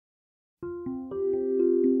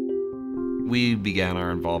We began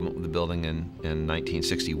our involvement with the building in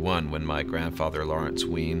 1961 when my grandfather Lawrence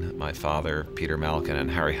Ween, my father Peter Malkin,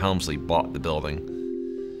 and Harry Helmsley bought the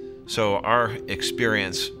building. So our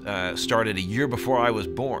experience started a year before I was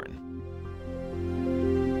born.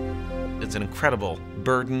 It's an incredible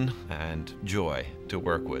burden and joy to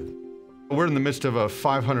work with. We're in the midst of a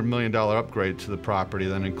 $500 million upgrade to the property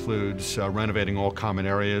that includes renovating all common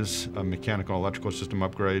areas, mechanical and electrical system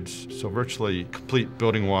upgrades, so virtually complete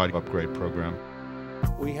building-wide upgrade program.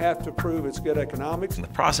 We have to prove it's good economics. And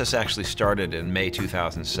the process actually started in May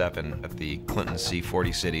 2007 at the Clinton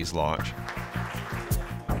C40 Cities launch.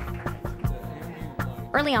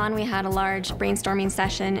 Early on, we had a large brainstorming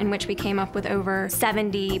session in which we came up with over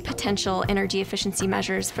 70 potential energy efficiency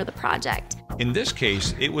measures for the project. In this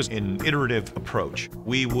case, it was an iterative approach.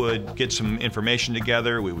 We would get some information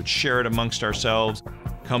together, we would share it amongst ourselves,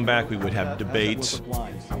 come back, we would have debates.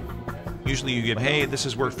 Usually you get, hey, this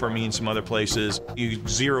has worked for me in some other places. You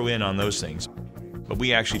zero in on those things. But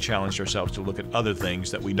we actually challenged ourselves to look at other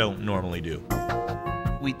things that we don't normally do.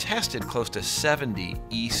 We tested close to 70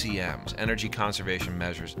 ECMs, energy conservation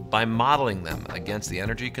measures, by modeling them against the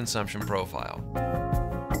energy consumption profile.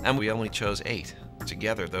 And we only chose 8.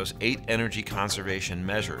 Together, those 8 energy conservation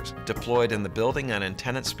measures, deployed in the building and in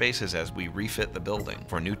tenant spaces as we refit the building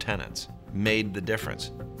for new tenants, made the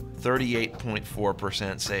difference.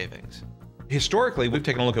 38.4% savings. Historically, we've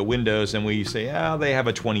taken a look at windows and we say, oh, they have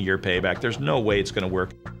a 20-year payback. There's no way it's going to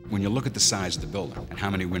work. When you look at the size of the building and how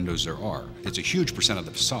many windows there are, it's a huge percent of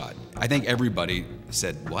the facade. I think everybody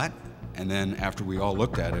said, what? And then after we all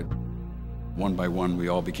looked at it, one by one, we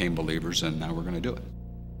all became believers, and now we're going to do it.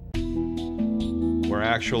 We're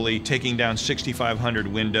actually taking down 6,500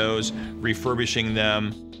 windows, refurbishing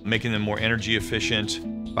them, making them more energy efficient.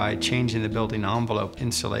 By changing the building envelope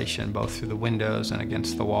insulation, both through the windows and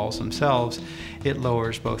against the walls themselves, it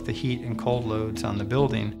lowers both the heat and cold loads on the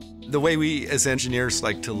building. The way we as engineers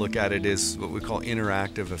like to look at it is what we call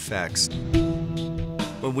interactive effects.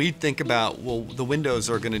 When we think about, well, the windows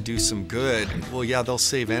are going to do some good, well, yeah, they'll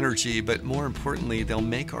save energy, but more importantly, they'll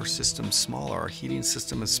make our system smaller. Our heating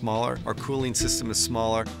system is smaller, our cooling system is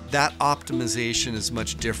smaller. That optimization is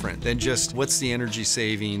much different than just what's the energy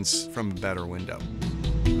savings from a better window.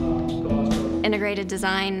 Integrated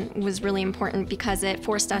design was really important because it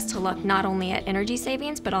forced us to look not only at energy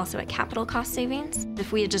savings, but also at capital cost savings.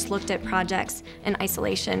 If we had just looked at projects in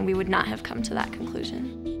isolation, we would not have come to that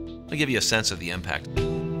conclusion. I'll give you a sense of the impact.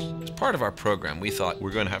 As part of our program, we thought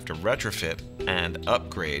we're going to have to retrofit and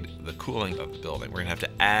upgrade the cooling of the building. We're going to have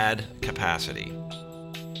to add capacity.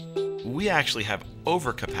 We actually have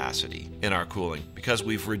overcapacity in our cooling because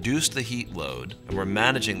we've reduced the heat load and we're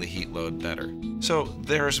managing the heat load better. So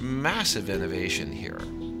there's massive innovation here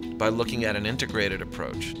by looking at an integrated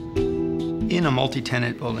approach. In a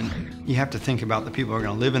multi-tenant building, you have to think about the people who are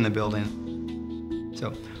going to live in the building.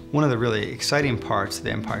 So one of the really exciting parts of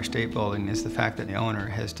the Empire State Building is the fact that the owner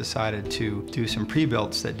has decided to do some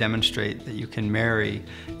pre-builts that demonstrate that you can marry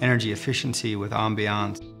energy efficiency with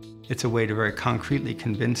ambiance. It's a way to very concretely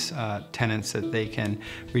convince tenants that they can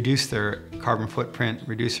reduce their carbon footprint,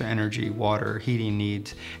 reduce their energy, water, heating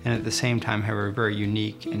needs, and at the same time have a very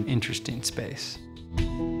unique and interesting space.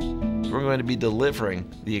 We're going to be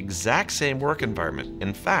delivering the exact same work environment.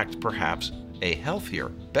 In fact, perhaps a healthier,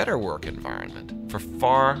 better work environment for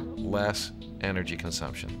far less energy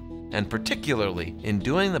consumption. And particularly in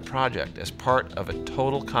doing the project as part of a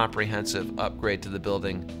total comprehensive upgrade to the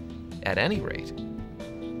building, at any rate,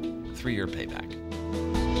 3-year payback.